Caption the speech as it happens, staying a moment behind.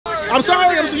I'm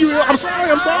sorry. I'm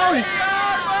sorry. I'm sorry.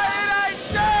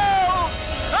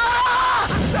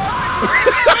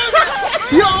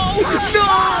 Yo, no.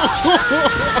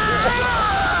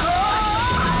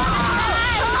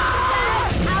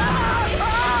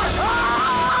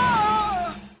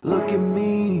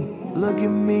 Look at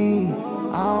me,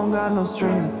 I don't got no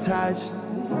strings attached.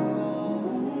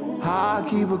 I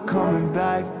keep it coming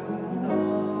back.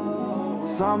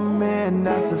 Some man,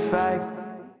 that's a fact.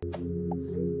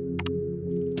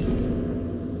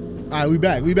 All right, we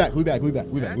back.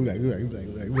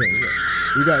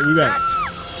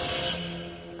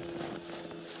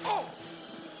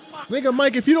 Nigga,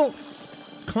 Mike, if you don't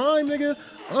climb, nigga,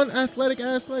 unathletic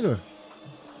ass nigga.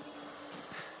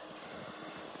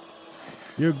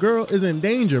 Your girl is in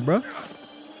danger, bro.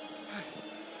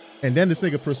 And then this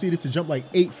nigga proceeded to jump like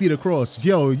 8 feet across.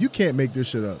 Yo, you can't make this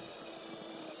shit up.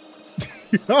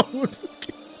 Yo,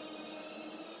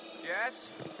 Yes?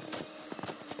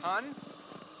 Hun?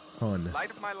 Hun.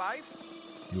 Light of my life?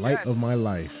 Light Yes. of my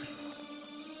life.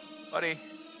 Buddy,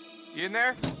 you in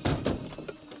there?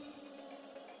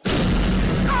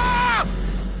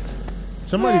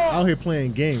 Somebody's out here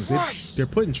playing games. They're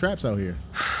putting traps out here.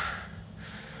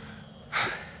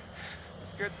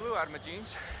 Scared the glue out of my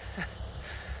jeans. What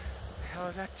the hell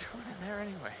is that doing in there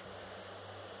anyway?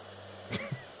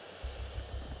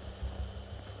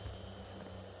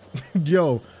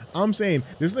 Yo, I'm saying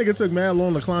this nigga took mad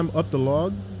long to climb up the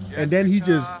log, and then he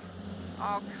just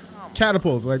Oh, come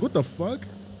catapults. Like, what the fuck?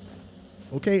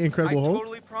 Okay, Incredible I Hulk.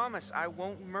 totally promise I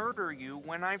won't murder you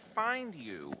when I find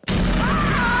you. Oh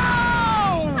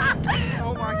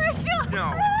my God.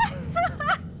 No.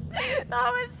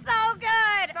 That was so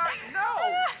good. No.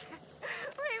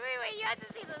 Wait, you have to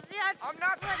see this. You have to... I'm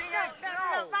not seeing it.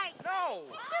 No, Mike. No.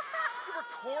 You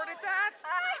recorded that?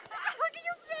 Look at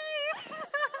your face.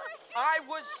 I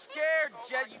was scared,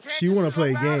 Jet. You can't She just wanna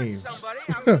play jump out at games. somebody.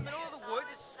 I'm in the middle of the woods.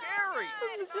 It's scary.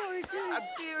 I'm sorry, dude.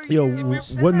 Scary. Yo,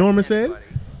 what Norman said?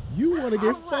 You want to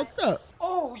get fucked up.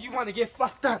 Oh, you want to get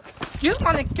fucked up? You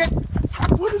want to get?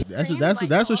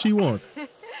 That's what she wants.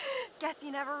 Guess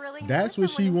you never really. That's know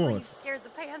what she someone until wants. you scared the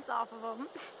pants off of them.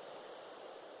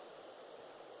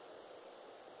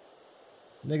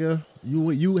 Nigga,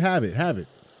 you have it.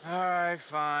 All right,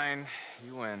 fine.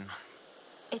 You win.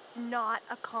 It's not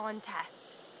a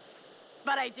contest,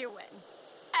 but I do win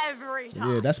every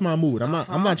time. Yeah, that's my mood. I'm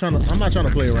not trying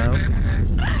to play around.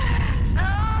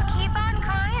 Oh, keep on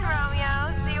crying,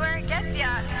 Romeo. See where it gets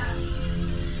ya.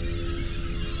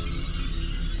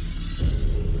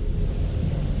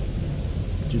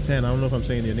 Jatan, I don't know if I'm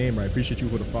saying your name right. Appreciate you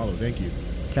for the follow. Thank you.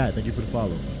 Kat, thank you for the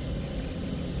follow.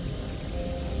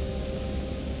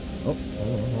 Oh,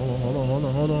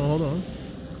 hold on.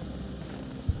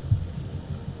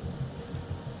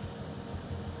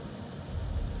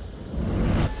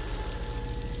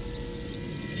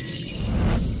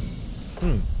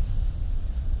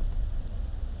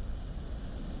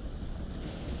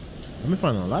 I've been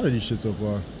finding a lot of these shit so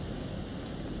far.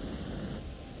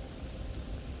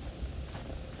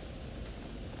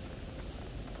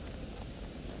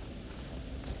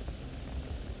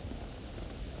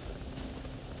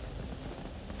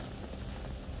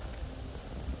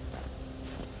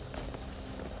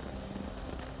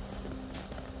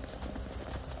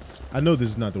 I know this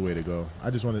is not the way to go. I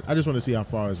just want to see how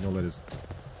far it's gonna let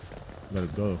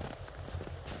us go.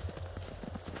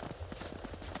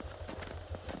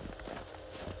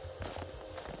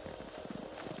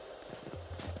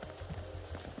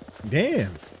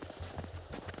 Damn.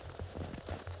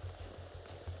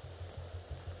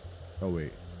 Oh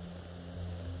wait.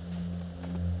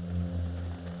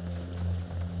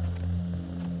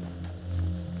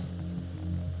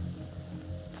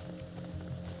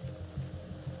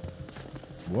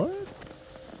 What?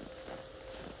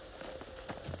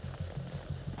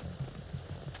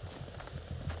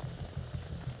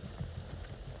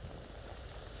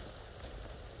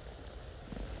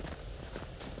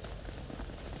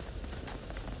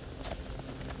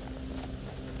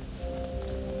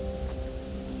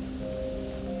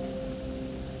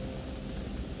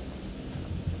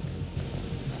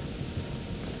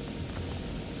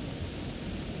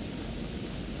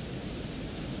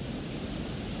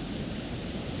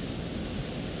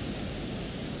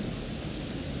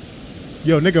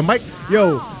 Yo, nigga, Mike.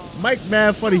 Yo, Mike,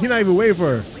 mad funny. He not even waiting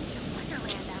for her.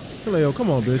 Hello, yo,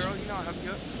 come on, bitch. Girl, you know how to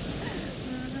help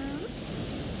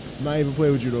you. Not even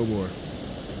play with you no more.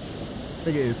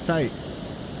 Nigga is tight.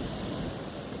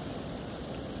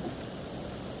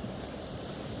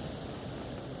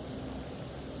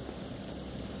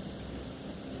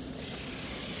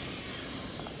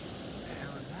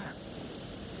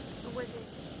 Was it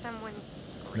someone's.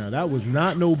 Now that was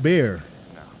not no bear.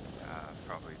 No,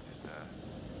 probably just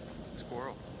a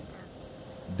squirrel.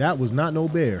 That was not no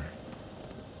bear.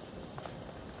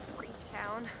 Freak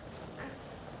town.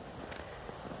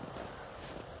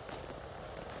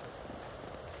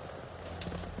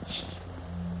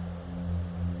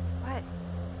 What?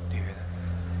 Do you hear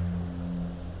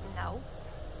that? No.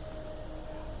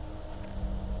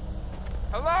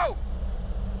 Hello?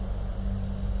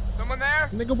 Someone there?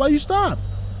 Nigga, why you stop?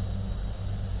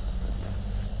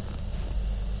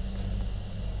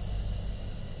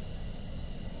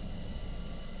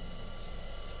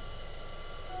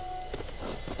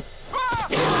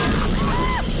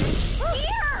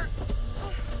 Here!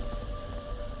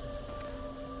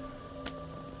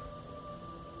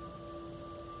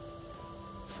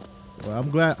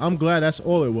 Well, I'm glad that's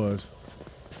all it was.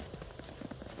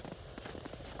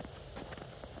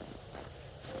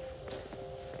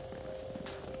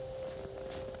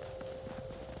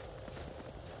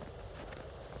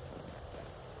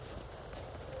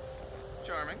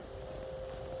 Charming.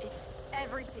 It's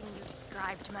everything you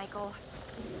described, Michael.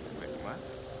 Wait, what?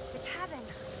 The cabin.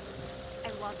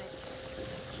 I love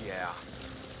it. Yeah.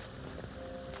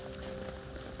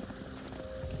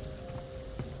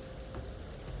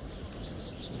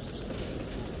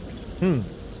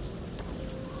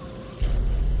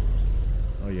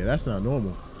 Oh yeah, that's not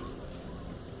normal.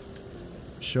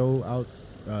 Show out,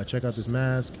 check out this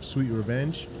mask, sweet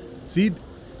revenge. See,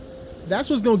 that's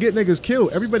what's gonna get niggas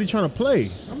killed. Everybody trying to play.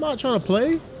 I'm not trying to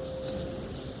play.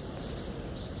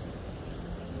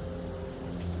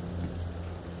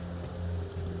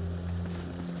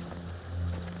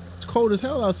 It's cold as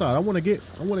hell outside. I want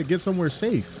to get somewhere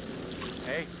safe.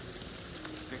 Hey,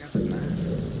 check out this mask.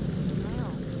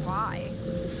 Oh, why?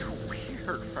 It's so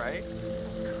weird, right?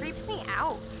 It creeps me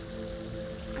out.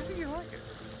 I think you like it.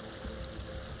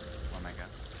 Oh my god.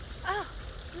 Ugh,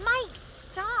 Mike,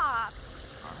 stop.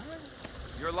 Alright.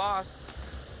 You're lost.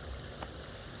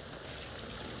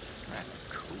 That's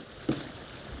cool.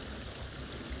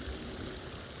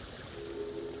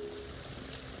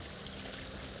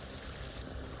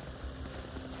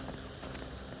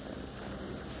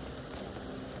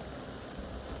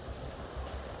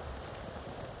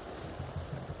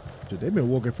 Dude, they've been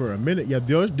walking for a minute. Yeah,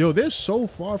 yo, they're so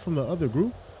far from the other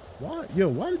group. Why? Yo,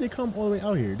 why did they come all the way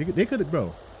out here? They could have,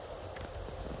 bro.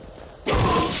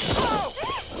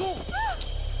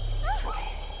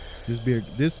 This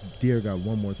deer got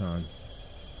one more time.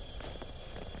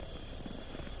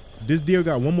 This deer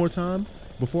got one more time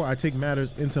before I take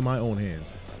matters into my own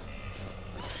hands.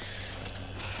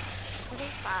 What is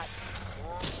that?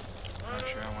 I'm not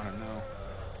sure I want to know.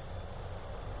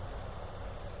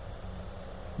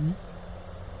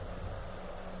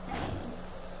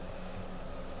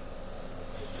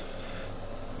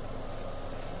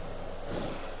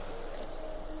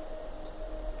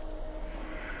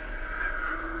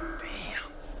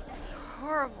 It's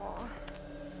horrible.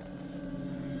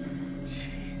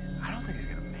 Gee, I don't think he's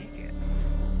gonna make it.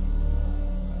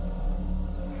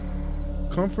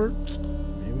 Comfort?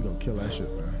 Man, we gonna kill that shit,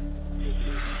 man.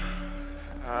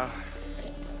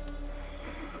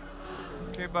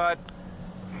 Okay, bud.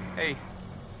 Hey.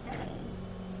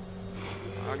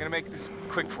 I'm gonna make this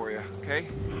quick for you, okay?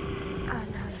 Oh, no.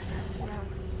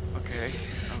 Okay,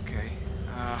 okay.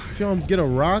 If you don't get a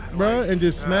rock, bro, and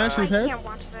just smash his I head. can't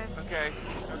watch this. Okay.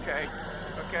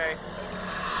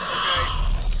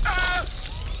 Ah!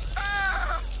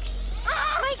 Ah!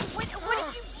 Ah! Mike, what did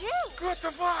you do? What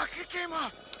the fuck? It came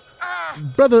up. Ah!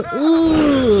 Brother,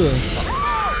 ooh.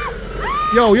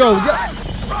 Yo. Oh my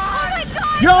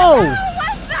god! Yo! What was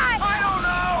that? I don't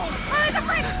know. Where's the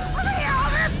friend? Over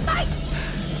here, Mike!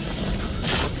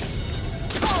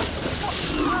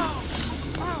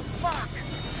 Oh, fuck.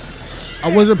 I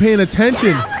wasn't paying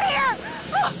attention. Over here!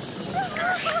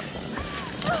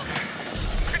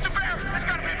 It's a bear. It's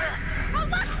gotta be a bear. Oh,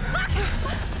 look!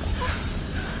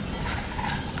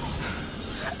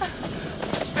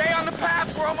 Stay on the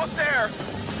path. We're almost there.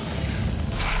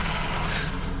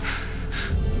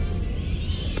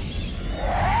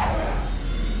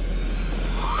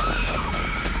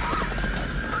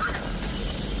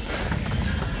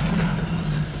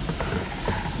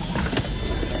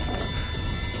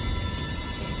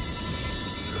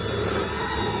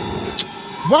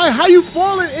 Why? How you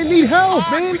falling and need help,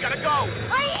 Come on, man? we gotta go.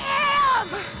 I am!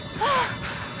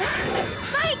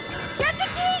 Mike, get the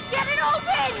key! Get it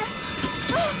open!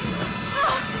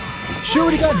 She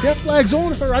already got death flags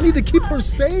on her. I need to keep her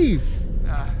safe.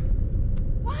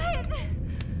 What? Had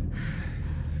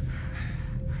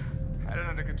it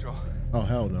under control. Oh,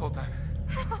 hell Whole no. time.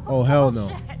 Oh, hell no.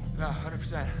 Shit. No,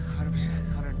 100%.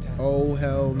 110. Oh,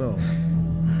 hell no.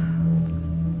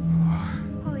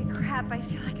 Holy crap, I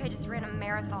feel like I just ran a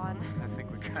marathon. I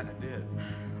think we kind of did.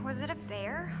 Was it a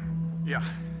bear? Yeah,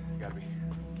 gotta be.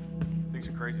 Things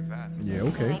are crazy fast. Yeah, And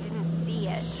I okay. didn't see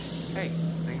it. Hey,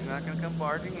 things are not gonna come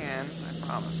barging in, I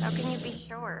promise. How can you be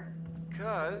sure?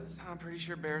 Because I'm pretty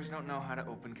sure bears don't know how to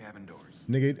open cabin doors.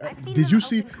 Nigga, I've seen did them you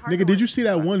see, open car nigga, did you doors. see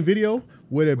that one video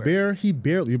where the bear, he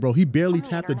barely On the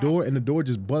tapped the internet. door and the door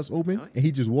just bust open Really? and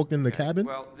he just walked in the Okay, cabin?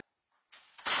 Well,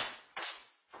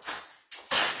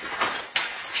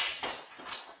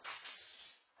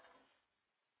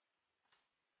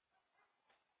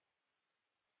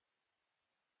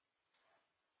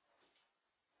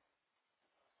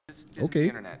 this is Okay. the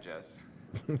internet, Jess.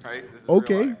 Right? This is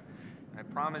Okay. real life. And I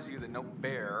promise you that no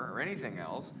bear or anything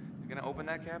else is gonna open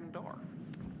that cabin door.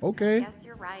 Okay. Yes,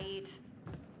 you're right.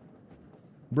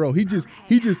 Bro, he just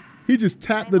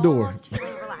tapped I'm the door almost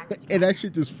feeling relaxed and that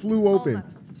shit just flew open.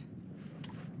 Almost.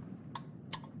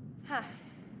 Huh.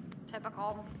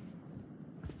 Typical.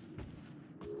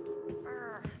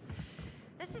 Urgh.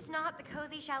 This is not the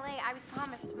cozy chalet I was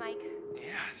promised, Mike.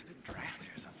 Yeah, it's a bit drafty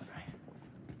or something, right?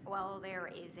 Well, there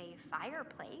is a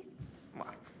fireplace.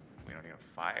 Well, we don't need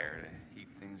a fire to heat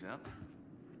things up.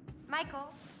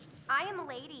 Michael, I am a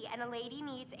lady, and a lady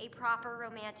needs a proper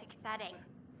romantic setting.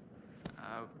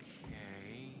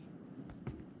 Okay.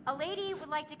 A lady would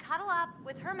like to cuddle up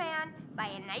with her man by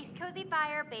a nice cozy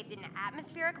fire bathed in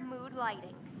atmospheric mood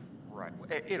lighting. Right. Well,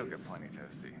 it'll get plenty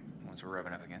toasty once we're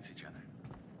rubbing up against each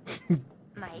other.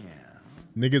 Mike. Yeah.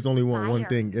 Niggas only want one fire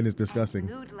thing and it's and disgusting.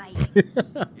 Mood lighting.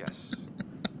 Yes.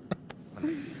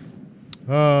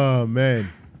 Oh,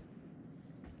 man.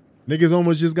 Niggas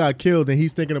almost just got killed and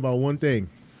he's thinking about one thing.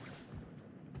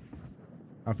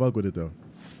 I fuck with it though.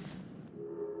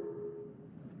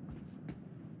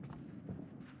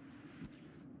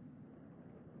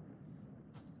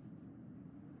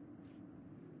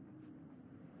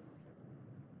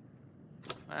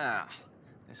 Well,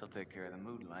 this'll take care of the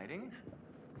mood lighting.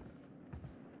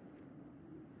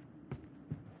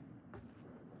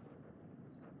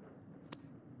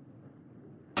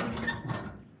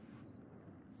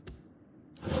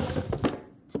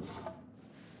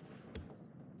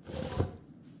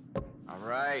 All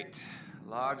right,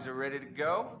 logs are ready to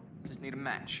go. Just need a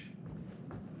match.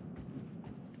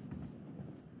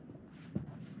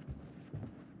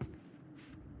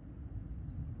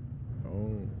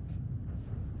 Oh.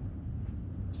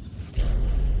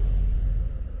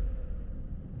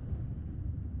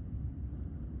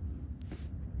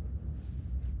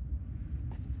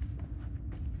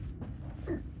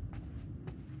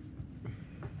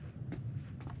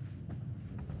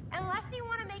 Unless you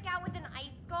want to make out with an ice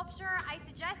sculpture, I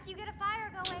suggest you get a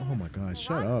fire going. Oh my God,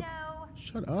 shut up. Pronto.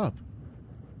 Shut up.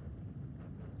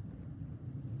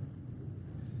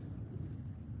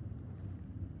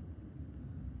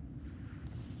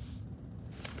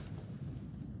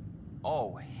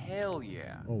 Oh, hell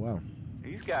yeah. Oh wow.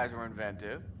 These guys were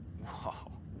inventive. Whoa.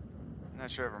 I'm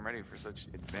not sure if I'm ready for such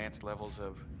advanced levels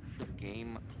of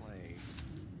gameplay.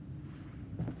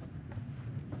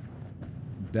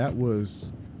 That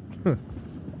was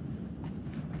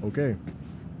okay.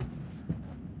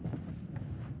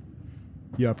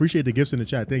 Yeah, appreciate the gifts in the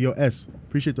chat. Thank you, S.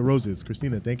 Appreciate the roses.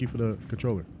 Christina, thank you for the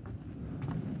controller.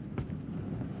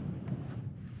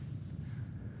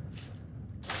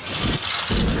 A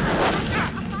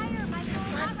fire, Michael.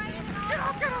 Not right at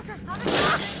all. Get off! How much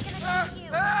longer is it gonna take you?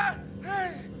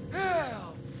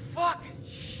 Oh, fucking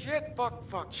shit.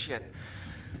 Fuck, shit.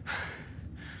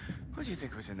 What do you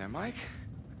think was in there, Mike?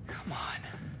 Come on.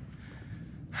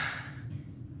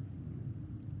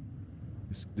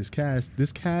 This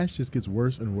cast just gets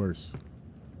worse and worse.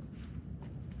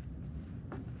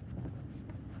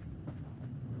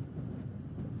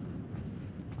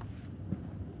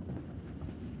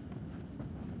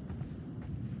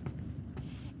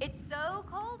 It's so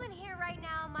cold in here right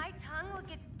now, my tongue will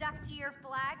get stuck to your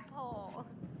flagpole.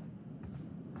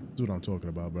 That's what I'm talking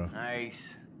about, bro.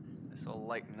 Nice. This'll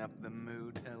lighten up the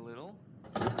mood a little.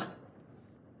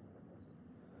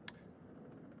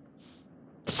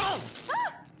 Oh!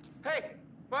 Hey!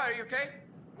 What, are you okay?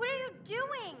 What are you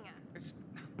doing?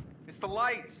 It's the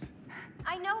lights.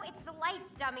 I know it's the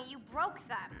lights, dummy. You broke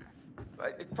them.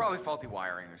 It's probably faulty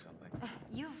wiring or something.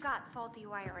 You've got faulty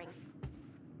wiring.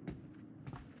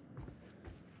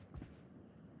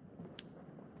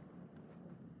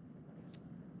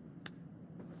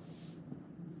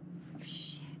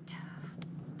 Shit.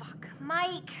 Fuck.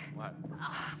 Mike. What?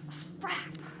 Oh,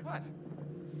 crap. What?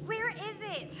 Where is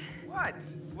it? What?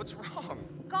 What's wrong?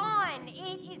 Gone.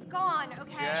 It is gone,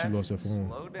 okay? Jess, She lost her phone.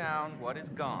 slow down. What is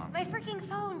gone? My freaking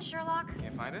phone, Sherlock.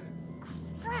 Can't find it?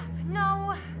 Crap,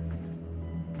 no.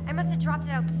 I must have dropped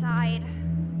it outside.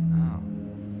 Oh.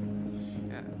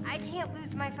 Shit. I can't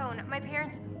lose my phone. My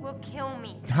parents will kill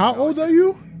me. How old are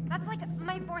you? That's like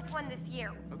my 4th one this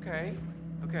year. Okay.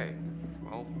 Okay.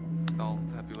 Well, I'll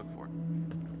have you look for it.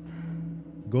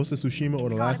 Ghost of Tsushima or It's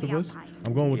The gotta Last be of Us? outside.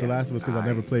 I'm going with The Yeah, Last of Us because I I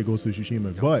never played Ghost of Tsushima,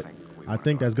 don't but think we I wanna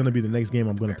think that's gonna be the next game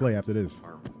I'm gonna play after this.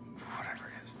 Or whatever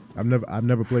it is. I've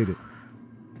never played it.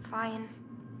 Fine.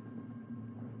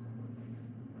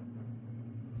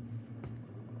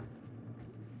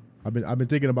 I've been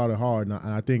thinking about it hard, and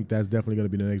I think that's definitely gonna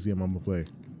be the next game I'm gonna play.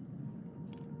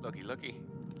 Looky.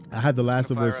 I had The Last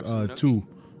of Fire Us up some 2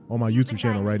 on my You've YouTube been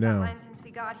channel dying right to tell now. mine since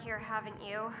we got here, haven't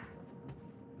you?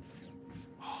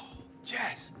 Oh,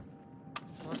 Jess.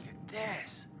 Look at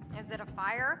this. Is it a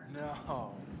fire?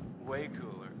 No. Way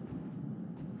cooler.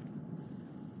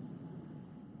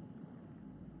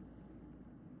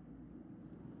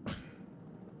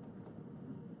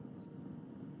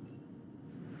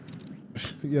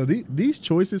 Yo, these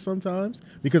choices sometimes,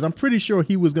 because I'm pretty sure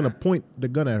he was gonna point the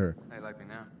gun at her. They like me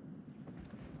now.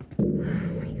 Oh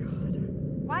my god.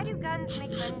 Why do guns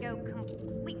make men go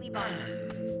completely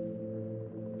bonkers?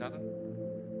 Nothing?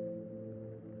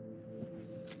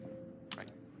 Right.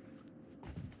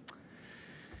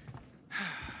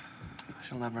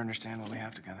 She'll never understand what we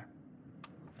have together.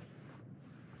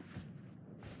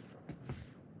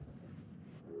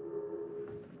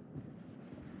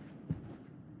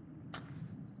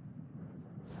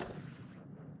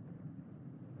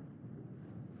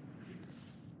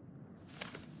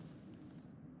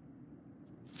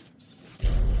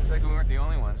 It's like we weren't the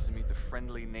only ones to meet the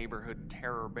friendly neighborhood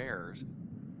terror bears.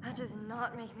 That does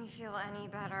not make me feel any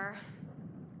better.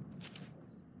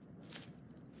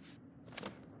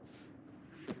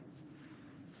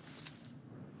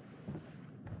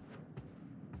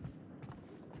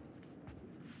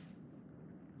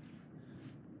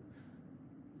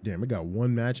 Damn, it got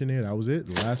one match in there. That was it.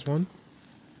 The last one.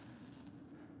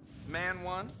 Man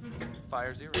 1,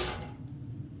 fire 0.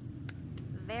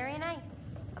 Very nice.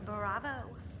 Bravo.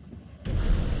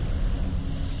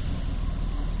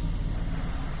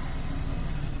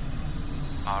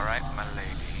 All right, my lady.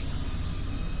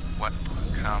 What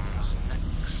comes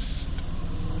next?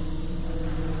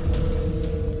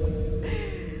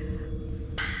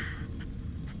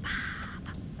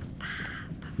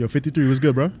 Yo, 53 was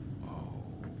good, bro.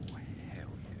 Oh, hell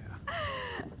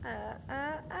yeah.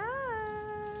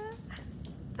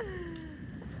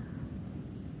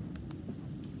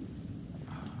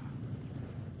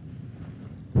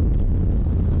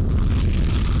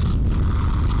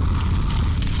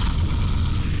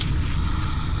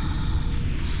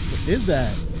 What is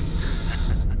that?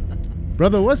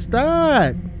 Brother, what's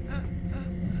that?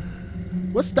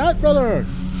 What's that, brother?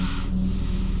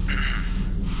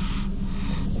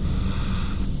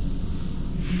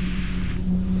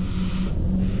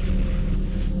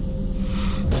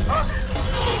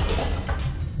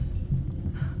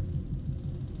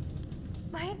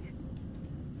 Mike?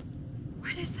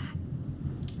 What is that?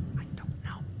 I don't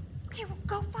know. Okay, well,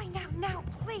 go find out now,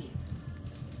 please.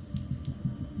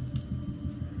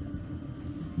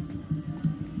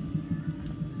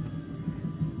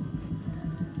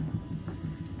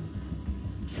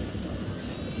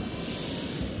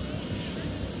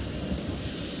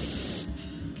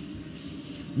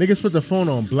 Niggas put the phone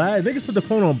on blast. Niggas put the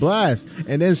phone on blast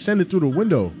and then send it through the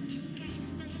window.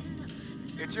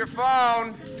 It's your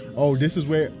phone. Oh, this is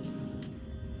where.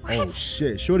 Oh What?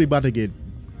 shit, Shorty about to get.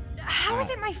 How is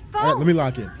it my All phone? right, let me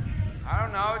lock in. I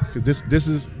don't know. Just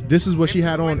Cause this is what she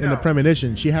had on in the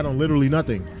premonition. She had on literally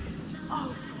nothing.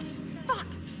 Oh, for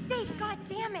fuck's sake, god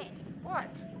damn it. what?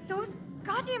 Those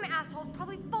goddamn assholes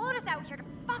probably followed us out here to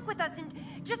fuck with us, and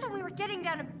just when we were getting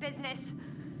down to business.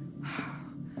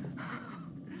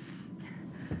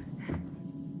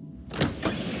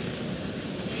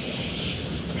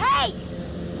 Hey!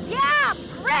 Yeah,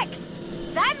 pricks!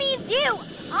 That means you!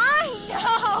 I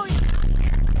know!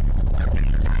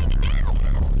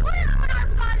 We're having our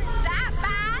fun that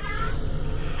bad!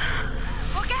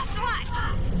 Well, guess what?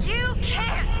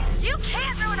 You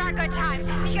can't ruin our good time,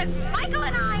 because Michael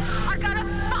and I are gonna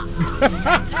fuck!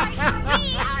 That's right,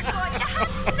 we are going to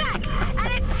have sex,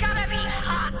 and it's gonna be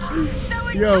hot! So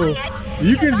enjoy Yo, it!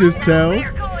 you can because just I know tell.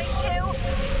 we're going to.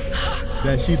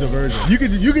 That she's a virgin. You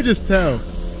could just tell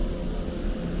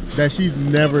that she's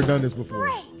never done this before.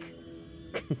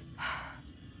 Break!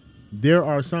 There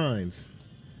are signs.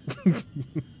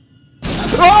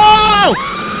 Oh!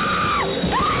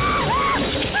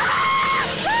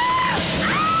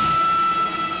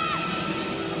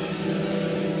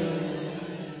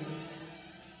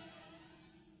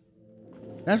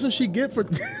 That's what she get for.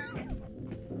 Do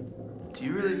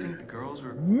you really think the girls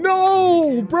were?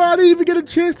 No, bro, I didn't even get a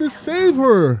chance to save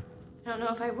her. I don't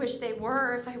know if I wish they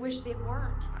were, or if I wish they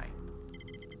weren't. I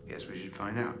guess we should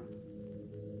find out.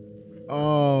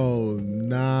 Oh,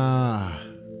 nah.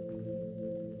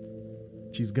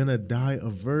 She's gonna die a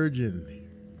virgin.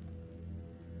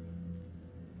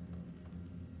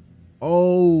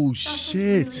 Oh,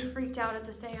 shit. Really freaked out at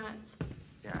the seance.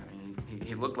 Yeah, I mean,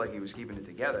 he looked like he was keeping it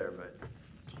together, but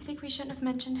Do you think we shouldn't have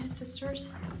mentioned his sisters?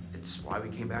 it's why we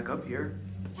came back up here.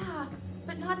 Yeah,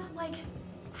 but not to, like,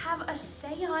 have a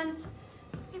seance.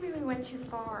 Maybe we went too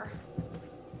far.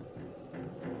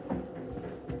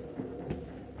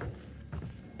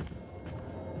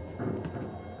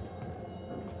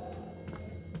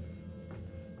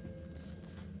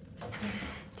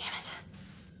 Damn it.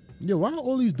 Yo, why are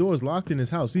all these doors locked in this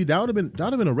house? See, that would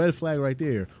have been a red flag right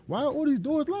there. Why are all these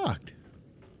doors locked?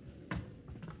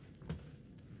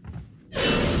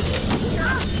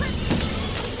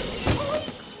 Holy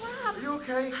crap! Are you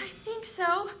okay? I think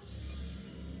so.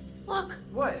 Look,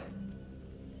 What?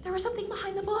 there was something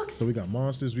behind the books. So we got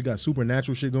monsters, we got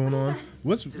supernatural shit going on.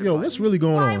 What's Is it a yo? What's really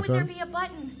going Why on, would there son? be a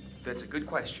button? That's a good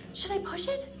question. Should I push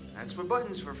it? That's what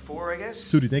buttons were for, I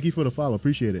guess. Tootie, thank you for the follow.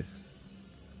 Appreciate it.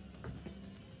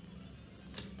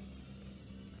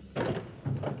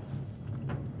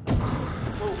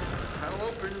 Whoa, panel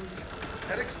opens.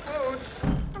 Head explodes.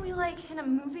 Are we like in a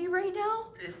movie right now?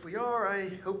 If we are, I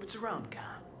hope it's a rom-com.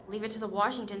 Leave it to the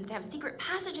Washingtons to have secret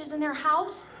passages in their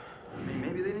house? I mean,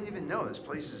 maybe they didn't even know this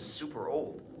place is super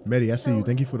old. Medi, I see you. So,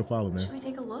 Thank you for the follow, Should man. we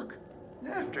take a look?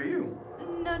 Yeah, after you.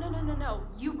 No.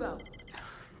 You go.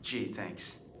 Gee,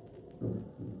 thanks.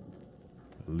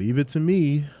 Leave it to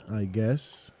me, I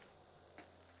guess.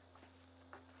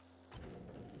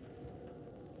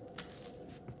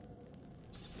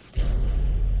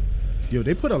 Yo,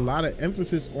 they put a lot of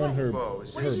emphasis on her, Whoa,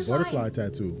 is What did her you butterfly find?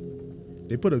 tattoo.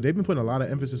 They've been putting a lot of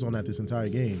emphasis on that this entire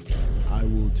game. I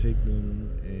will take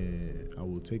them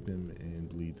and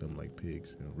bleed them like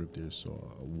pigs and rip their saw.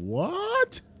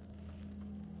 What?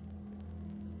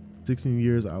 16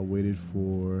 years I waited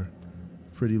for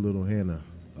pretty little Hannah,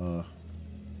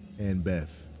 and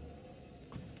Beth.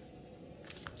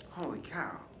 Holy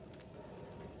cow.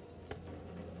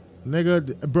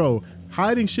 Nigga, bro,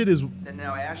 hiding shit is. And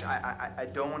now, Ash, I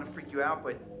don't want to freak you out,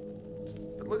 but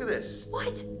look at this.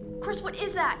 What? Chris, what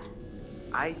is that?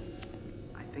 I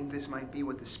think this might be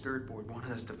what the spirit board wanted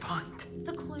us to find.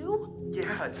 The clue?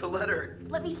 Yeah, it's a letter.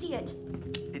 Let me see it.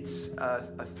 It's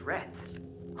a threat.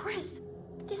 Chris,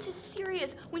 this is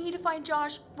serious. We need to find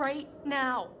Josh right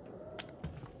now.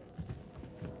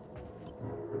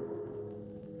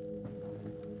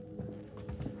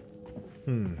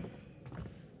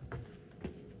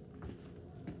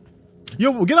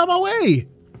 Yo, get out of my way!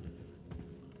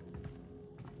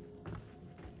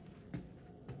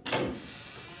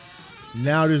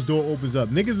 Now this door opens up.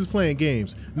 Niggas is playing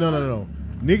games. No.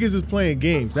 Niggas is playing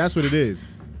games. That's what it is.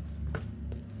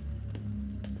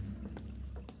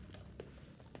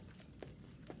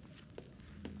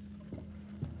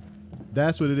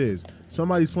 That's what it is.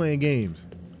 Somebody's playing games.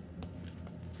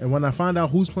 And when I find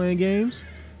out who's playing games,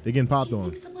 they're getting popped Do you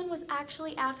on. think someone was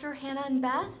actually after Hannah and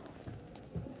Beth?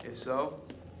 If so,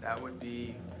 that would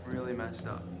be really messed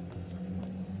up.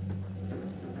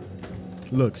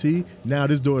 Look, see? Now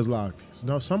this door is locked. So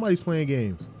now somebody's playing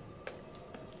games.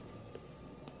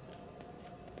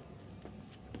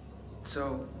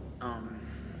 So,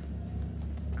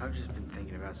 I've just been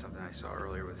thinking about something I saw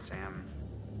earlier with Sam.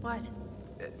 What?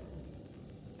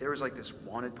 There was like this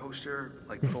wanted poster,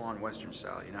 like full-on Western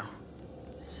style, you know?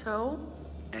 So?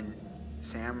 And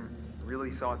Sam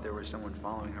really thought there was someone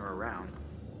following her around.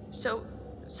 So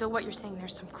what you're saying,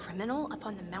 there's some criminal up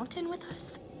on the mountain with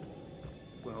us?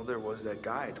 Well, there was that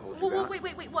guy I told you Whoa, about.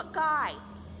 wait, what guy?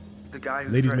 The guy who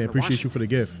Ladies, man, threatened the appreciate you for the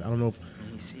Washingtons. gift. I don't know if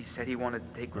He said he wanted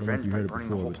to take I don't know if revenge you by heard it burning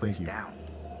before, the whole but place thank you. down.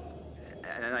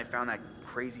 And then I found that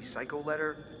crazy psycho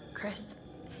letter. Chris,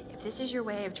 if this is your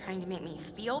way of trying to make me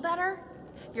feel better,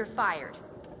 you're fired.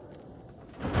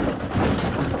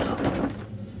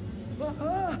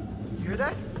 You hear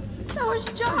that? That was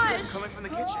Josh! Coming from the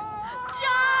kitchen.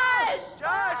 Josh!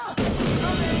 Josh!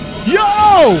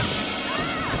 Yo!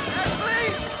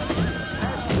 Ashley!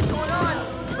 Ashley, what's going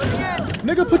on? Let me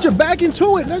in! Nigga, put your back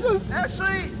into it, nigga.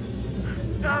 Ashley!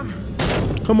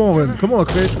 Come on,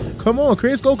 Chris. Come on,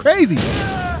 Chris, go crazy.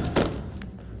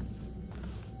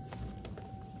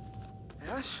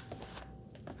 Ash?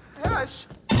 Ash!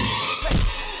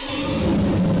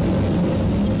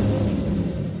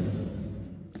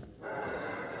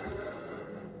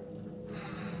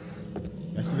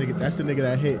 the nigga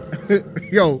that hit.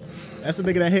 Yo, that's the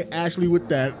nigga that hit Ashley with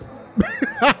that.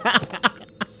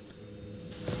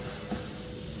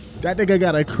 That nigga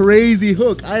got a crazy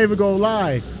hook. I ain't even gonna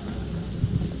lie.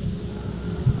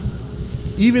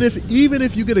 Even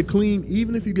if you get a clean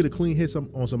hit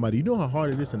on somebody, you know how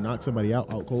hard it is to knock somebody out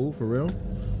cold for real.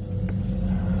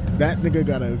 That nigga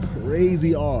got a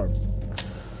crazy arm.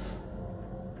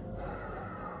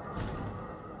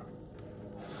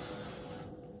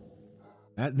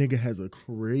 That nigga has a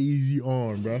crazy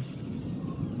arm, bro.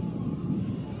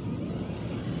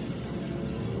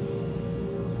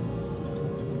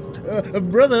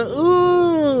 Brother,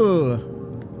 ooh.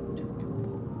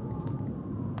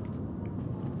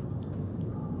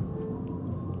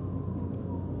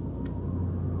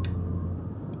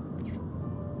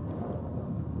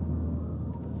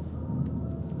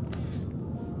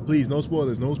 Please, no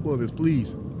spoilers,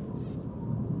 please.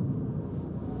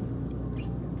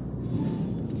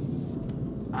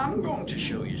 I'm going to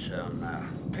show you some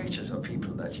pictures of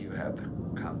people that you have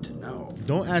come to know.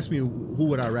 Don't ask me who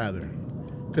would I rather.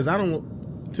 Because I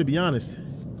don't, to be honest,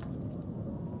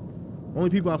 only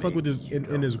people I fuck with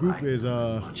in this group is,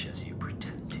 as much as you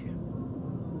pretend to.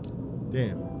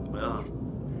 Damn. Well,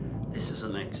 this is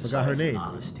an exercise Forgot her name. in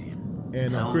honesty.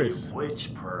 And Tell Chris. me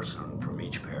which person from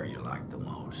each pair you like the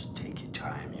most. Take your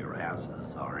time, your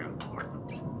answers are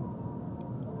important.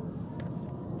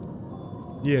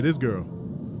 Yeah, this girl.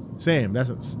 Sam,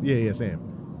 yeah, Sam.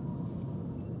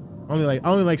 I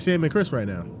only like Sam and Chris right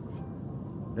now.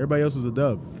 Everybody else is a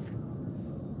dub.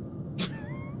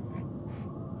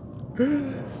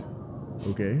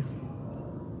 Okay.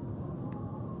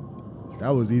 That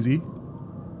was easy.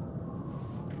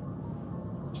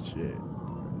 Shit.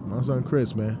 My son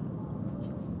Chris, man.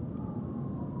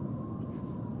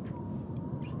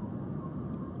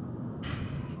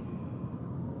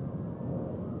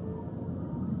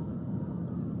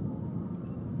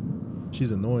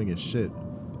 She's annoying as shit.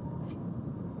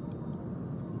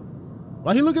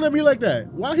 Why he looking at me like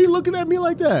that? Why he looking at me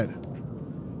like that?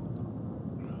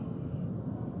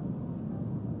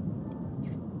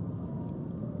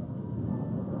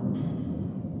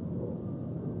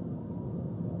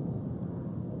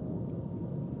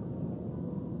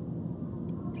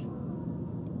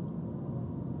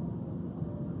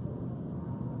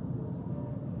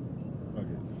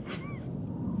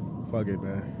 Fuck it,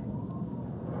 man.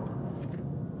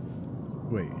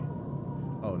 Wait.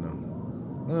 Oh no.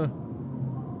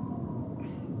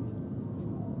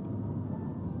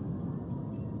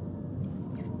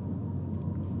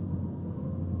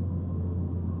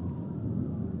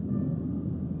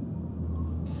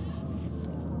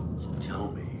 So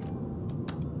tell me,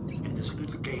 in this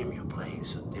little game you're playing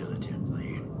so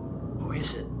diligently, who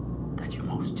is it that you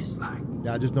most dislike?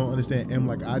 Yeah, I just don't understand M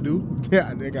like I do.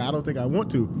 Yeah, nigga, I don't think I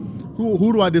want to.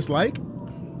 Who do I dislike?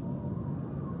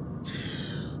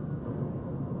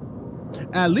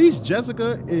 At least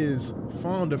Jessica is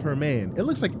fond of her man. It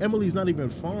looks like Emily's not even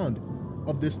fond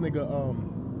of this nigga.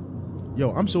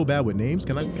 Yo, I'm so bad with names.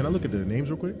 Can I look at the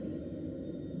names real quick?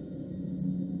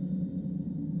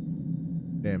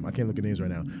 Damn, I can't look at names right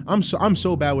now. I'm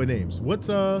so bad with names. What's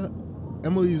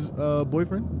Emily's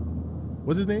boyfriend?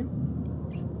 What's his name?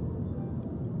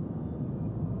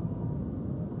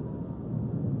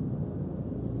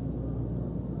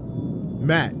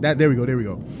 Matt. There we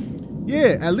go.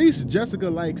 Yeah, at least Jessica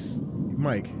likes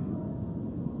Mike.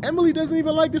 Emily doesn't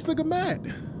even like this nigga Matt.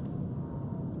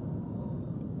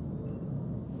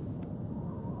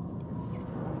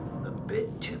 A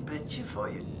bit too bitchy for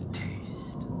your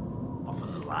taste.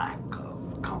 Often lack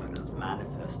of confidence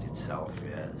manifests itself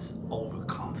as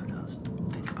overconfidence.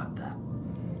 Think about that.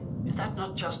 Is that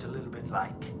not just a little bit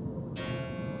like?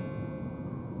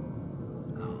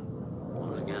 No.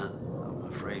 Once again,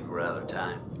 I'm afraid we're out of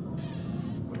time.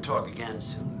 We'll talk again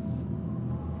soon.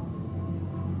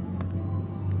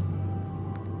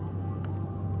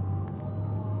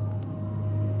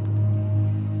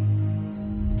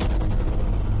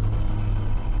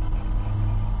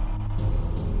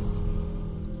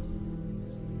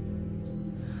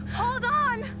 Hold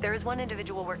on! There is one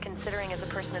individual we're considering as a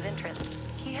person of interest.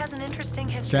 He has an interesting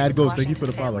history. Sad with Ghost, thank you for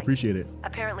the Washington follow. family. Appreciate it.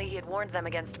 Apparently, he had warned them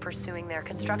against pursuing their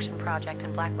construction project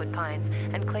in Blackwood Pines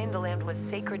and claimed the land was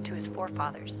sacred to his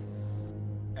forefathers.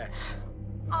 S.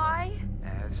 I...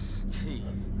 S-T.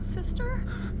 Sister?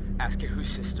 Ask it whose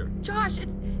sister. Josh,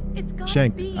 it's gotta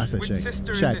Shank. be... I said Which Shank.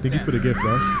 sister is Shaq, it thank you then? for the gift,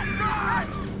 bro.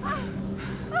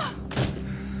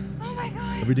 Oh my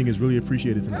god. Everything is really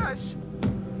appreciated tonight. Gosh.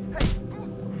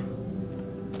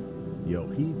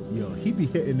 Yo, he be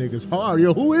hitting niggas hard.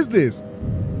 Yo, who is this?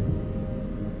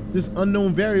 This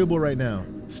unknown variable right now.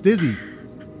 Stizzy.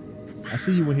 I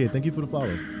see you in here. Thank you for the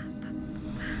follow.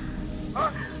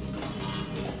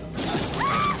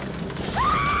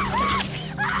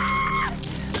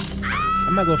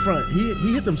 I'm not gonna front.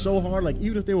 He hit them so hard, like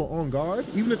even if they were on guard,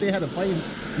 even if they had to fight, you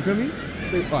feel me?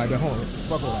 All right, hold on.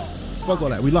 Fuck all that. Fuck all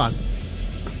that. We locked.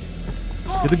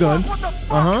 Get the gun.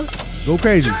 Go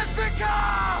crazy. Oh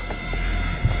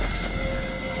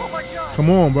my God. Come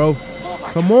on, bro.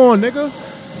 Come on, nigga.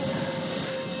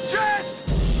 Jess!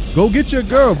 Go get your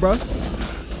girl, bro.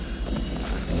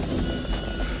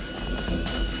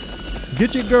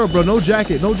 Get your girl, bro. No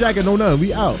jacket, no nothing.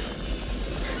 We out.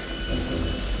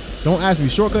 Don't ask me.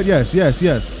 Shortcut? Yes.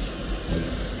 Jessica!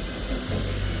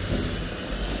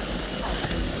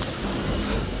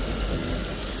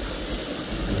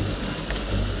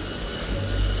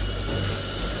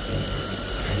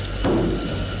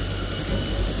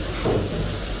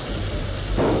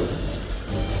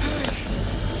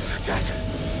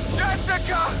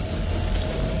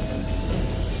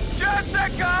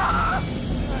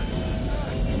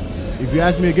 If you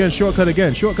ask me again, shortcut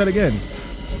again.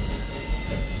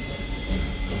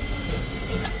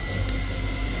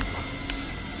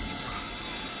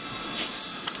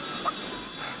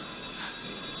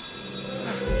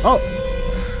 Oh!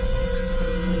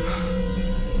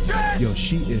 Yo,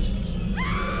 she is... Oh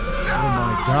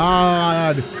my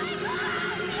God!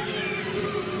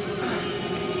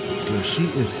 Yo, she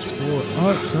is tore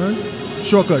up, son.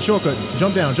 Shortcut.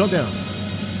 Jump down.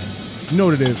 You know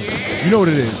what it is.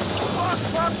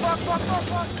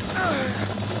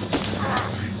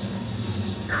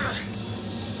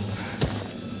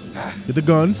 Get the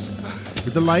gun.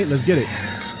 Get the light. Let's get it.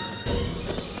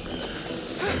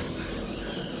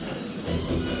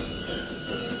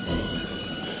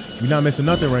 We're not missing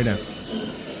nothing right now.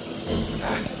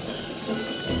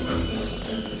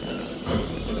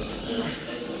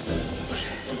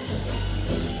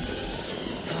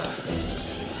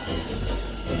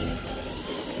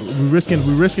 We're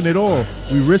risking it all.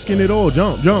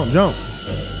 Jump.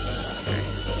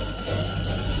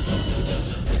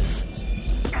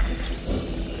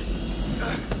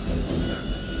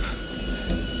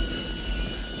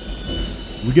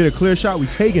 We get a clear shot, we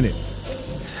taking it.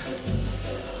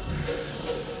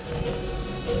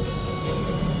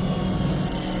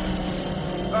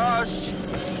 Oh, shit.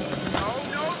 Oh,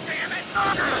 no, damn it.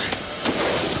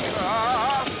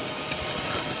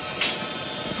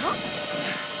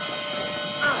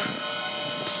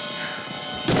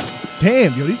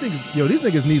 Damn, yo, these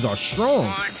niggas' knees are strong.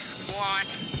 Come on.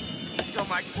 Let's go,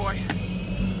 Mike boy.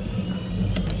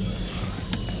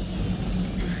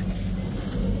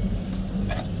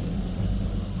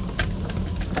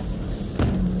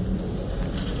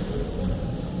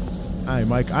 All right,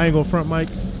 Mike. I ain't gonna front, Mike.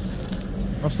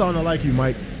 I'm starting to like you,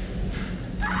 Mike.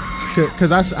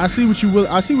 Cause I see what you will.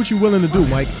 I see what you're willing to do,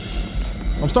 Mike.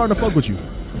 I'm starting to fuck with you.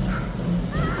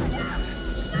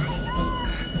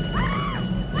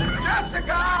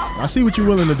 Jessica! I see what you're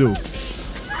willing to do.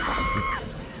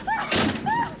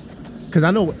 Cause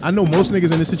I know most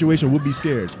niggas in this situation would be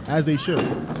scared, as they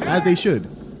should.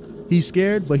 He's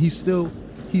scared, but he's still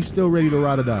ready to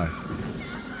ride or die.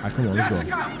 All right, come on, let's go.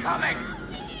 Jessica,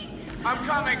 I'm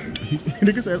coming.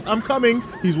 Nigga says, I'm coming.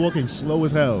 He's walking slow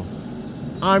as hell.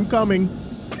 I'm coming.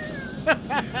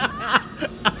 Jessica!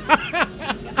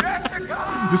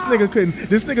 This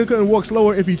nigga couldn't walk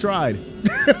slower if he tried.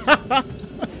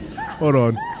 Hold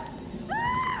on.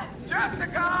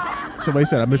 Jessica! Somebody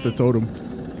said I missed the totem.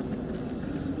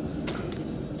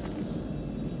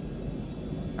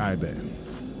 Alright, bet.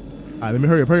 Alright, let me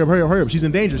hurry up. She's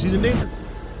in danger.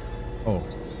 Oh,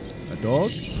 a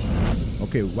dog?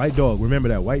 Okay, white dog. Remember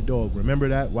that, white dog.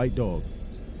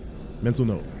 Mental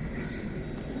note.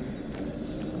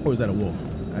 Or is that a wolf?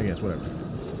 I guess, whatever.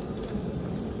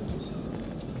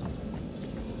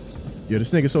 Yo, this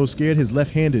nigga's so scared, his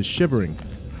left hand is shivering.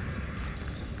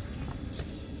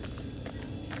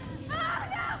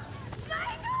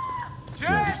 Yo,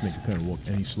 this nigga couldn't walk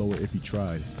any slower if he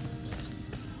tried.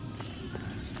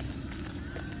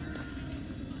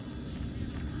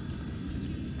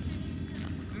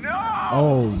 No!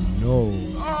 Oh, no.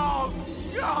 Oh,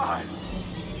 God!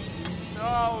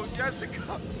 No,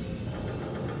 Jessica!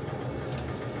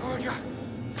 Oh, God.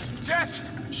 Jess!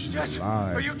 Jess,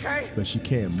 alive, are you okay? but she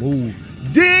can't move.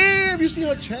 Damn, you see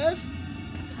her chest?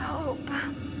 Help.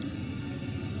 I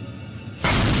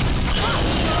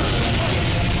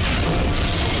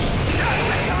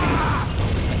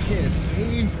can't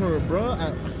save her, bro.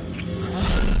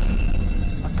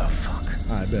 What the fuck?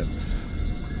 I bet.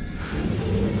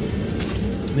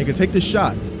 Nigga, take the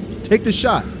shot. Take the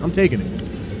shot. I'm taking it.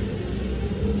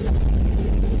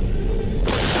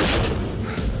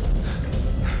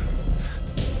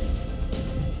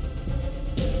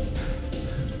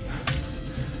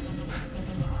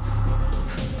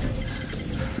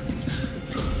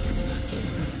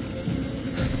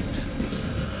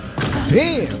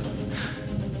 Damn.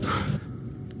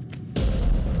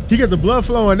 He got the blood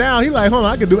flowing now. He like, hold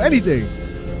on, I can do anything.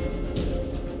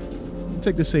 We'll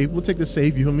take the save. We'll take the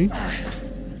save. You hear me?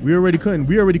 We already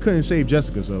couldn't save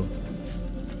Jessica, so.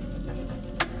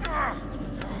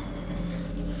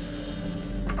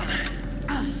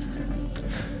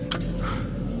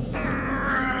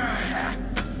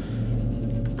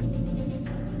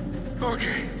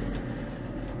 Okay.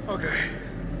 Okay.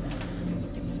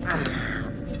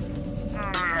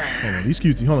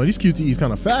 Hold on, these QTEs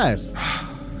kind of fast. I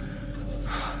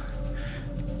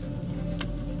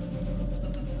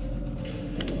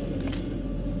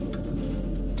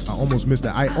almost missed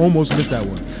that. I almost missed that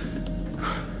one.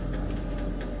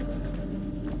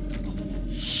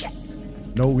 Shit.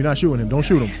 No, we're not shooting him. Don't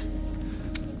shoot him.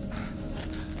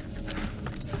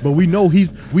 But we know he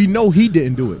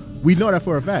didn't do it. We know that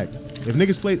for a fact. If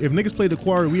niggas played the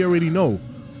quarry, we already know.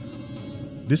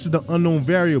 This is the unknown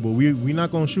variable. We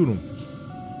not gonna shoot him.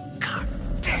 God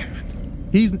damn it.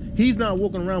 He's not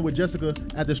walking around with Jessica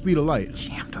at the speed of light.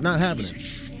 Not happening.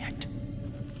 Shit.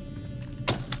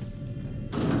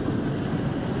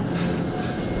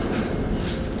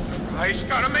 Christ,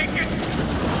 gotta make it.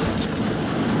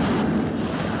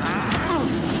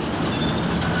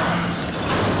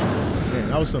 Man,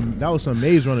 that was some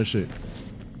Maze Runner shit.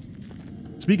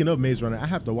 Speaking of Maze Runner, I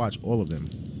have to watch all of them.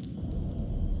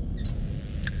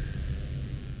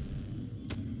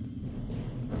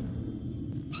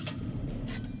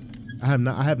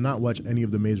 I have not watched any of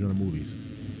the Maze Runner movies.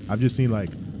 I've just seen like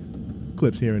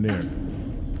clips here and there.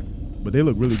 But they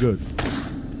look really good.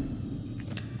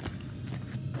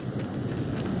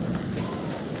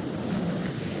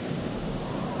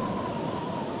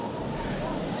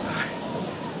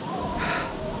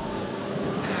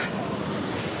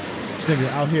 This nigga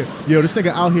out here. Yo, this nigga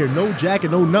out here, no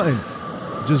jacket, no nothing.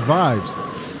 Just vibes.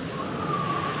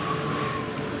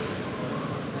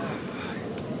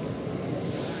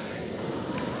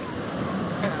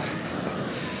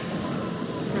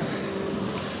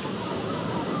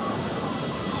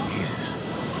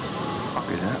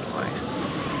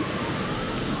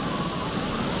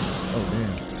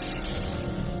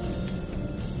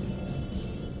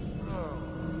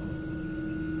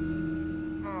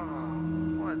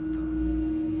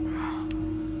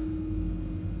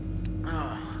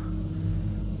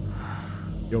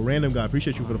 Yo, random guy,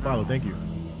 appreciate you for the follow. Thank you.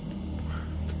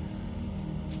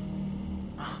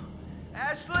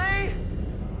 Ashley!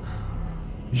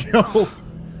 Yo,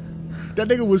 that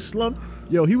nigga was slumped.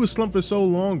 Yo, he was slumped for so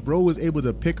long, bro was able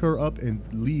to pick her up and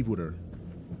leave with her.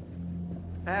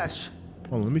 Ash.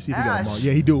 Hold on, let me see if he got a mark.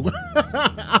 Yeah, he do.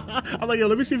 I'm like, yo,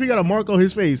 let me see if he got a mark on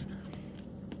his face.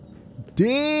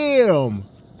 Damn.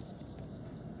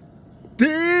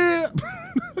 Damn.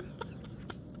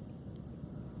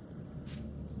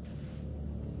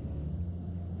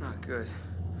 Not good.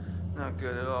 Not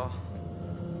good at all.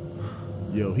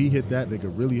 Yo, he hit that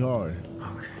nigga really hard.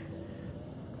 Okay.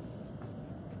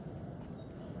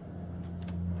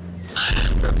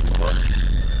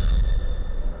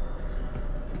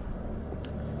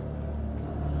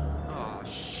 Oh,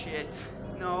 shit.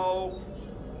 No.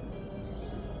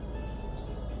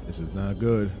 This is not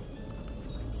good.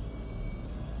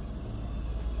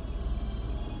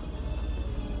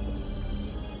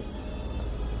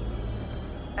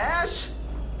 Ash?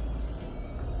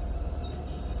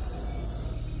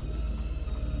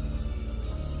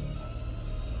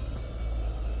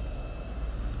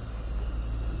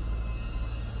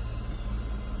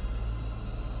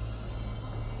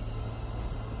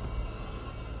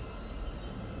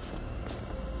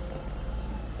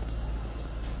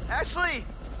 Ashley!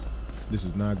 This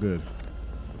is not good.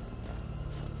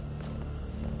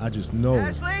 I just know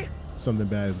Ashley? something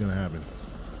bad is gonna happen.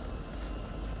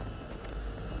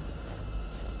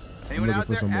 I'm Anyone looking out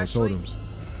for there? some more Ashley? totems.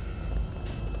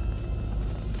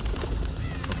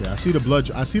 Okay, I see the blood.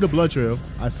 I see the blood trail.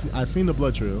 I seen the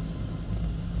blood trail,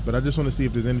 but I just want to see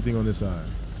if there's anything on this side.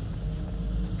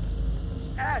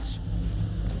 Ash!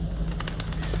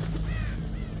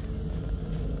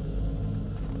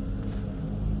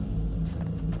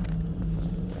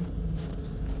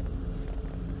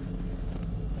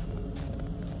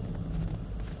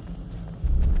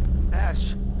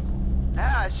 Ash!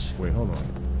 Ash! Wait, hold on.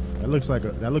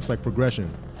 That looks like progression.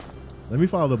 Let me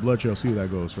follow the blood trail. See where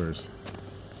that goes first.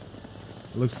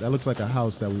 That looks like a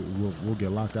house that we'll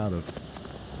get locked out of.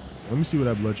 Let me see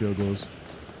where that blood trail goes.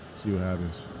 See what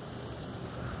happens.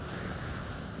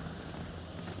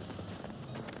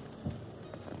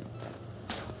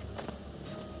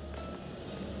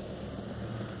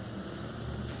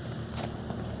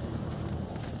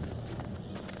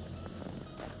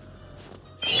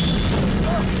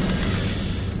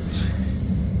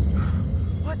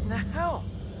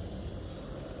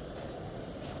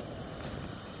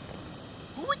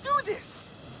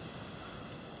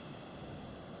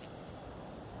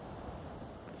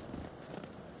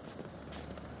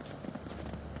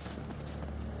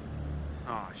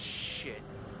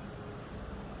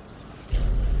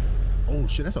 Oh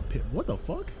shit, that's a pit. What the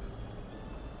fuck?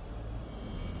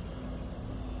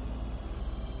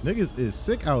 Niggas is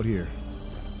sick out here.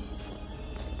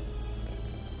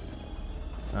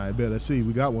 Alright, bet. Let's see.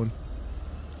 We got one.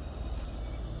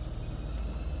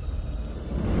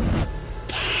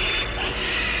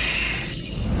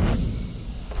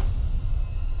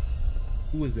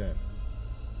 Who was that?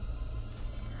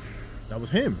 That was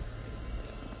him.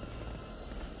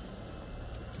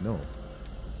 No.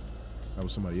 That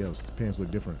was somebody else. His pants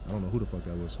look different. I don't know who the fuck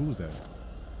that was. Who was that?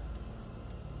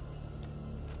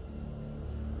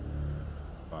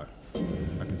 Alright.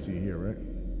 I can see it here, right?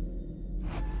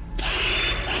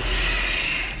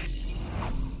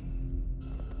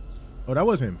 Oh, that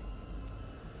was him.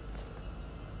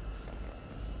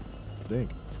 I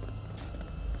think.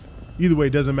 Either way,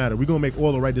 it doesn't matter. We're going to make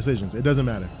all the right decisions. It doesn't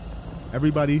matter.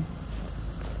 Everybody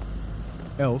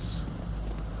else,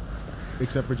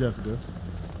 except for Jessica,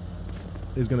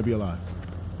 is going to be alive.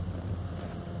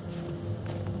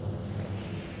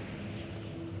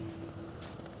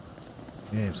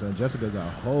 Damn, son. Jessica got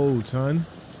a whole ton.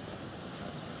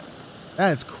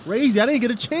 That's crazy. I didn't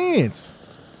get a chance.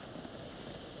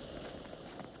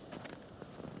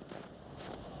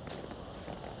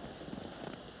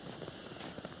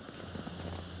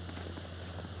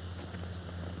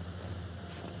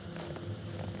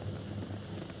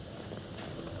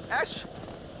 Ash?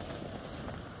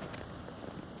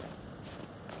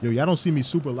 Yo, y'all don't see me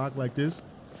super locked like this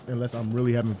unless I'm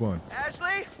really having fun.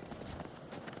 Ashley?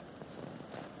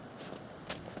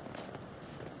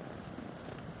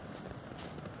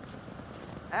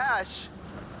 Ash?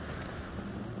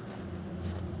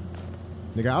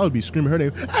 Nigga, I would be screaming her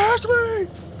name. Ashley!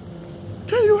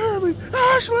 Can you hear me?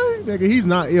 Ashley! Nigga,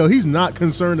 he's not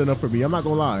concerned enough for me. I'm not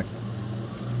gonna lie.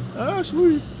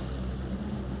 Ashley.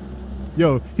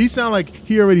 Yo, he sound like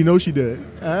he already knows she did.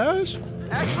 Ash?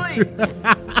 Ashley!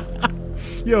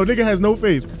 Yo, nigga has no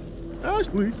faith.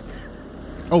 Ashley.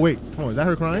 Oh, wait. Hold on. Is that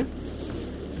her crying?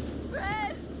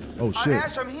 Fred! Oh, shit.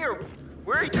 Ash, I'm here.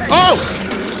 Where are you? Oh!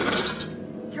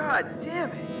 God damn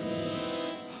it.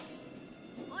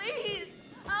 Please,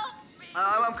 help me!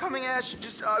 I'm coming, Ash.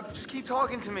 Just keep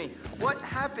talking to me. What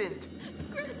happened?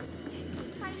 Chris,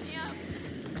 tie me up.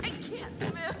 I can't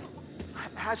move.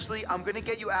 Ashley, I'm gonna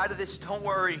get you out of this. Don't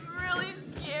worry. I'm really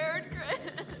scared, Chris.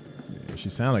 Yeah, she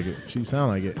sound like it. She sound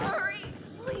like it. Hurry,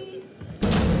 please.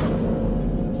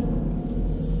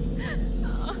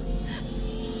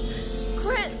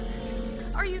 Chris,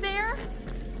 are you there?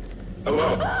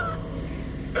 Hello,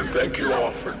 and thank you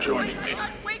all for joining me.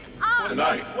 Wake up!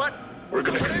 Tonight, we're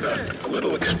going to conduct a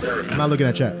little experiment. I'm not looking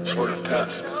at chat. Sort of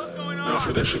test. Now,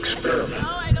 for this experiment,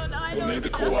 we'll need the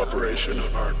cooperation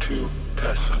of our two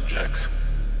test subjects,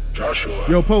 Joshua.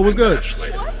 Yo, Poe, what's and good?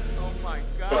 Ashley. Oh my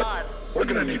But God. we're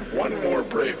going to need one more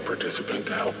brave participant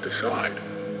to help decide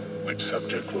which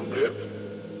subject will live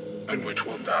and which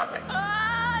will die.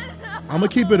 I'm gonna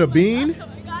keep it a bean. Oh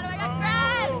my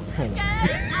God, Chris!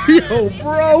 Yo,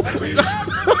 bro.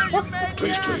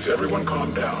 Please, everyone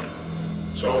calm down.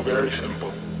 It's all very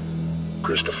simple.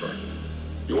 Christopher,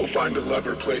 you will find a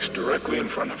lever placed directly in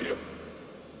front of you.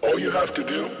 All you have to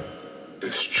do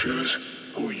is choose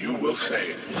who you will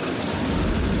save.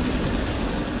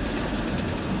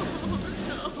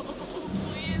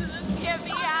 Please, this can't be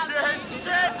happening.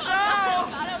 Shit, no! Oh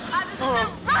my God, this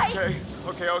isn't right!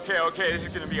 Okay. This is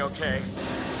gonna be okay.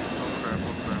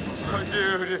 Oh,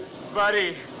 dude,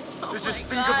 buddy. Let's just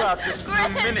think about this for a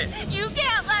Chris, minute. You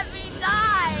can't let me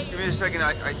die! Give me a second.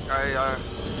 I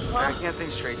can't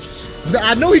think straight. Just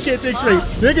I know he can't think straight.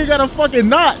 Nigga got a fucking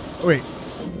knot. Wait.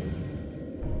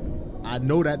 I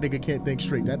know that nigga can't think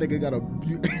straight. That nigga got a...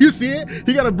 You see it?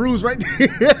 He got a bruise right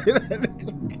there.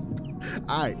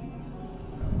 All right.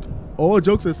 All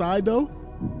jokes aside, though,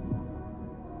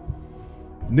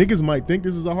 niggas might think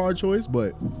this is a hard choice,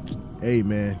 but hey,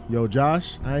 man. Yo,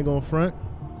 Josh, I ain't gonna front.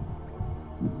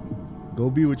 Go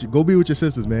be with your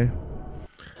sisters, man.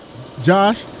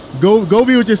 Josh, go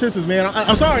be with your sisters, man.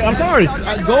 I'm sorry.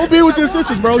 Go be with your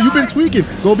sisters, bro. You've been tweaking.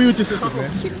 Go be with your sisters, man.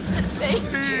 Thank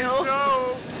you.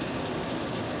 no.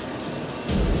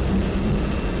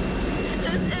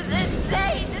 This is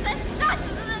insane. This is nuts.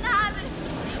 This isn't happening.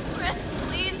 Chris,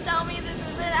 please tell me this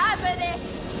isn't happening.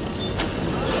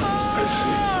 I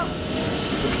see.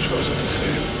 You've chosen to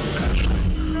save Ashley.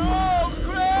 No,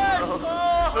 Chris.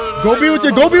 Go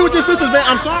be with your sisters, man.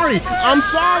 I'm sorry. I'm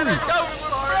sorry.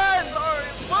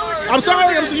 I'm sorry.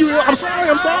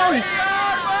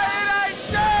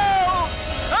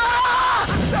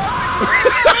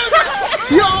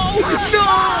 Yo, no.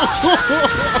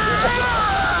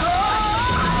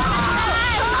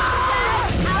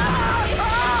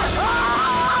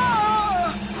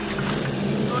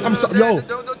 I'm sorry, yo.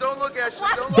 Don't look, Ashley.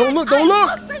 Don't look.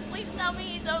 Chris, please tell me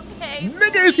he's okay.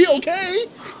 Nigga, is he okay?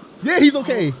 Yeah, he's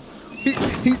okay.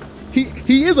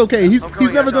 He is okay.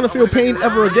 He's never gonna feel pain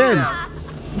ever again.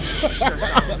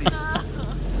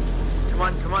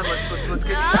 Come on, let's get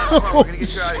you out. Come on, we're gonna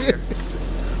get you out of here.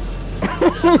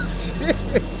 Oh shit.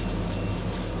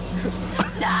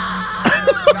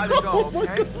 Gotta go,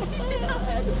 okay?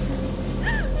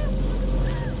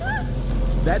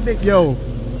 That nigga, yo.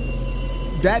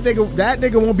 That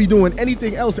nigga won't be doing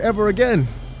anything else ever again.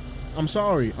 I'm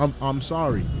sorry. I'm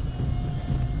sorry.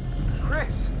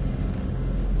 Chris.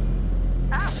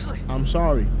 Ashley. I'm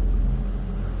sorry.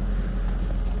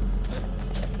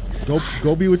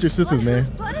 Go be with your sisters, man.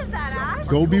 What is that, Ash?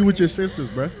 Go be with your sisters,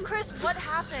 bruh. Chris, what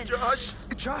happened?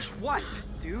 Josh, what,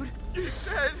 dude? He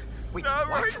said, Wait, not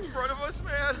what? right in front of us,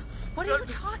 man. What are you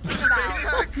talking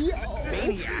about?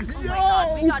 Maniac. Oh my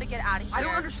God, we gotta get out of here. I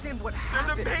don't understand what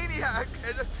happened. There's a maniac,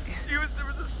 and there was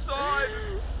a saw,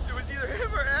 and it was either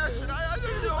him or Ash, and I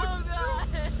don't know what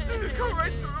to do. It come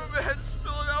right through him and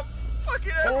spilling out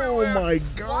fucking everywhere. Oh my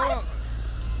God.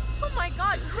 Oh my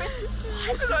God, Chris.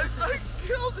 What? And I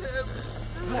killed him.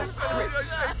 I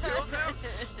killed him.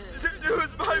 It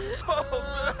was my fault,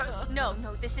 man. No,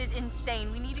 this is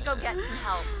insane. We need to go get some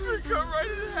help. Come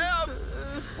right in half.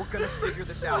 We're gonna figure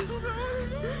this out.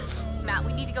 Matt,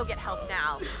 we need to go get help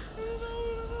now.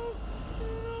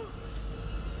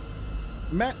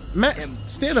 Matt,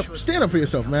 stand up for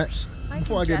yourself, Matt.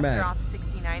 Before I get mad. They're off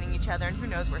 69ing each other, and who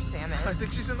knows where Sam is. I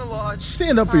think she's in the lodge.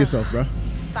 Stand up for yourself, bro.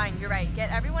 Fine, you're right.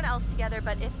 Get everyone else together,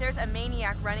 but if there's a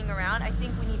maniac running around, I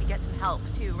think we need to get some help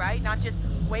too, right? Not just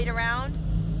wait around.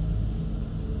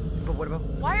 But what about...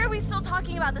 Why are we still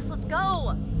talking about this? Let's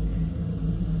go!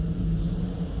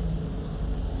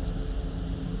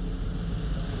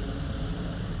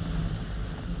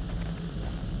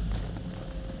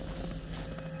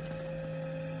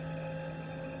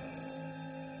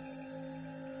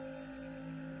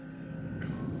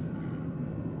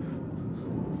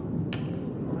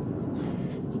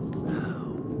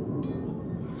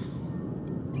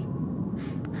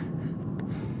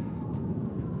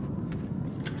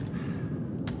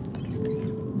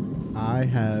 I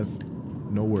have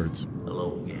no words.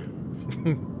 Hello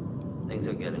again. Things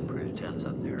are getting pretty tense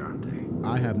up there, aren't they?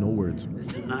 I have no words. Is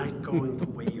the night going the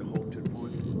way you hoped it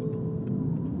would?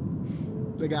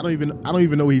 Like I don't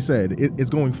even know what he said.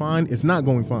 It's going fine. It's not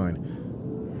going fine.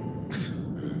 I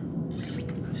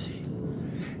see.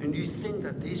 And you think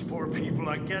that these poor people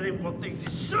are getting what they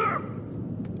deserve?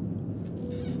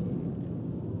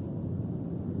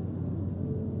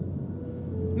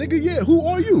 Nigga, yeah, who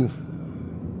are you?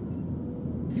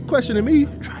 You questioning me?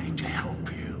 I'm trying to help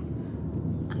you.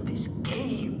 And this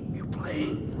game you're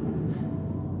playing,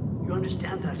 you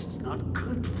understand that it's not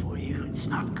good for you. It's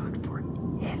not good for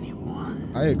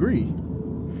anyone. I agree.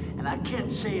 And I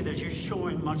can't say that you're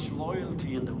showing much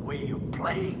loyalty in the way you're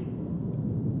playing.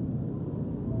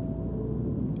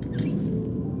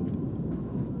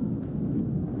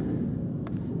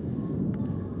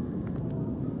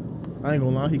 I ain't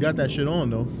gonna lie, he got that shit on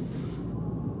though.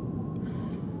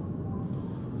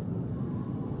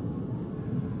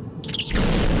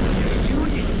 You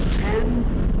intend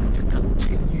to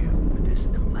continue with this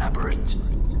elaborate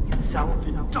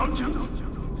self-indulgence?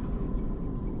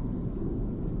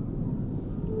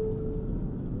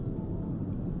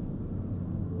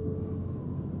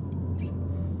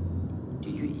 Do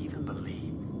you even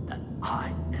believe that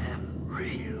I am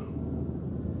real?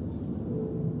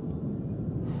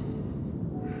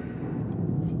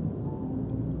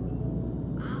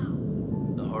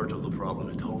 The heart of the problem,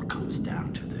 it all comes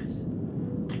down to this.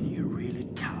 Can you really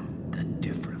tell the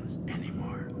difference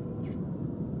anymore?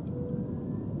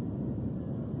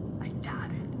 I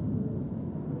doubt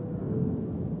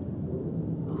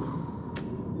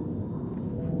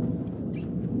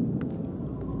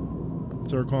it.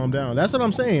 Sir, calm down. That's what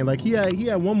I'm saying. Like he had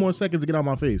 1 more second to get out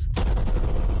my face.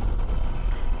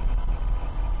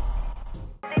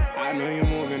 I know you're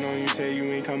moving on, you say you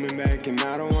ain't coming back, and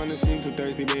I don't wanna seem too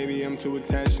thirsty, baby, I'm too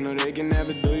attached. No, they can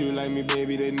never do you like me,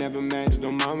 baby, they never match.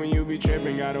 Don't mind when you be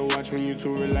tripping, gotta watch when you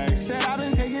too relaxed. Said I've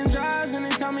been taking drives, and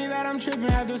they tell me that I'm tripping.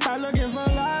 Had to start looking for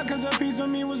love, cause a piece of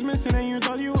me was missing, and you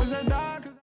thought you was a dog.